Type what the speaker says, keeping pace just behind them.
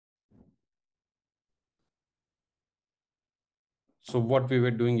So what we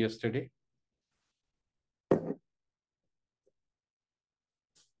were doing yesterday?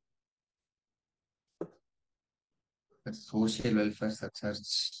 The social welfare surcharge.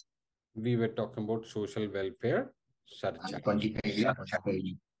 We were talking about social welfare surcharge. 25, yeah.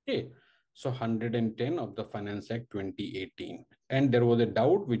 Okay. So 110 of the Finance Act 2018. And there was a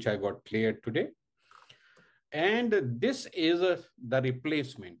doubt which I got cleared today. And this is the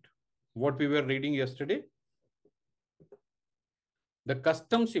replacement. What we were reading yesterday. The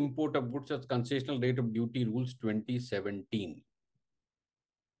Customs Import of Goods as Concessional Rate of Duty Rules 2017.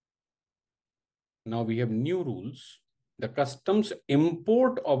 Now we have new rules. The Customs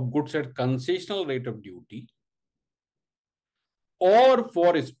Import of Goods at Concessional Rate of Duty or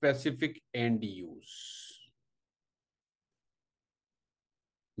for specific end use.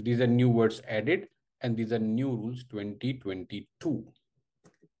 These are new words added and these are new rules 2022.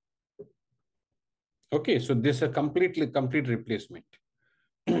 Okay, so this is a complete replacement.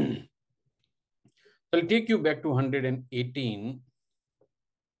 I'll take you back to 118.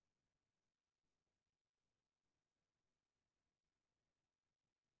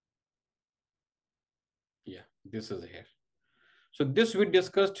 Yeah, this is here. So this we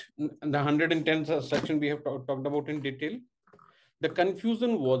discussed in the 110 section we have talked about in detail. The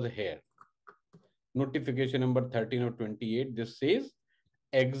confusion was here. Notification number 13 or 28. This says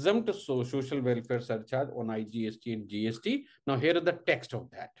exempt social welfare surcharge on IGST and GST. Now here is the text of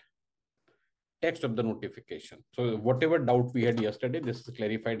that. Text of the notification. So whatever doubt we had yesterday, this is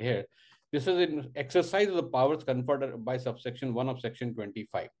clarified here. This is an exercise of the powers conferred by subsection 1 of section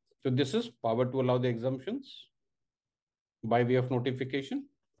 25. So this is power to allow the exemptions by way of notification,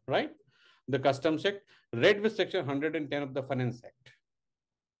 right? The Customs Act read with section 110 of the Finance Act.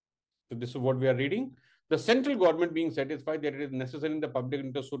 So this is what we are reading. The central government being satisfied that it is necessary in the public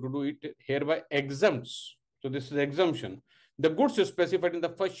interest so to do it hereby exempts. So this is exemption. The goods is specified in the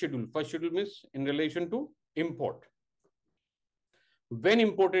first schedule. First schedule means in relation to import. When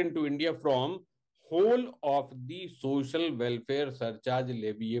imported into India from whole of the social welfare surcharge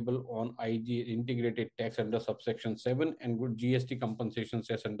leviable on IG integrated tax under subsection 7 and good GST compensation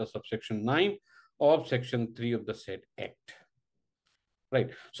cess under subsection 9 of section 3 of the said act. Right.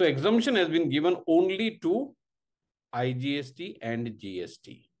 So exemption has been given only to IGST and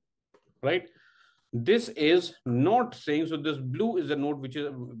GST. Right. This is not saying, so this blue is a note which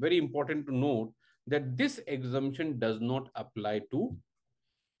is very important to note that this exemption does not apply to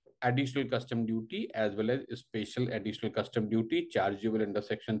additional custom duty as well as special additional custom duty chargeable under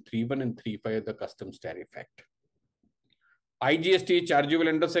section 3.1 and 3.5 of the Customs Tariff Act. IGST is chargeable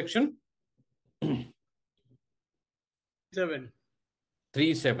under section 3.7.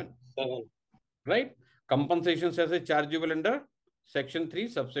 Right? Compensation says a chargeable under section 3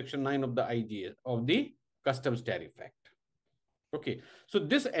 subsection 9 of the IGS of the Customs Tariff Act. Okay, so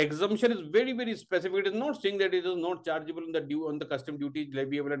this exemption is very, very specific. It is not saying that it is not chargeable in the due on the custom duty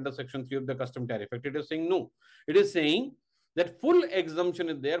leviable under section 3 of the Custom Tariff Act. It is saying no. It is saying that full exemption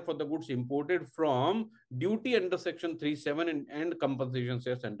is there for the goods imported from duty under section 3.7 and compensation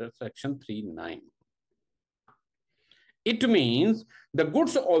cess under section 3.9. It means the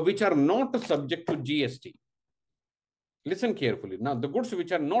goods which are not subject to GST. Listen carefully. Now, the goods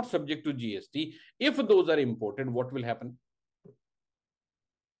which are not subject to GST, if those are imported, what will happen?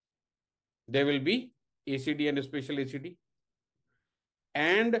 There will be ACD and special ACD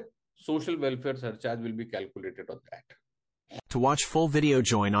and social welfare surcharge will be calculated on that. To watch full video,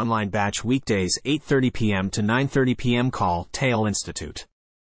 join online batch weekdays 8:30 p.m. to 9:30 p.m. Call TAIL Institute.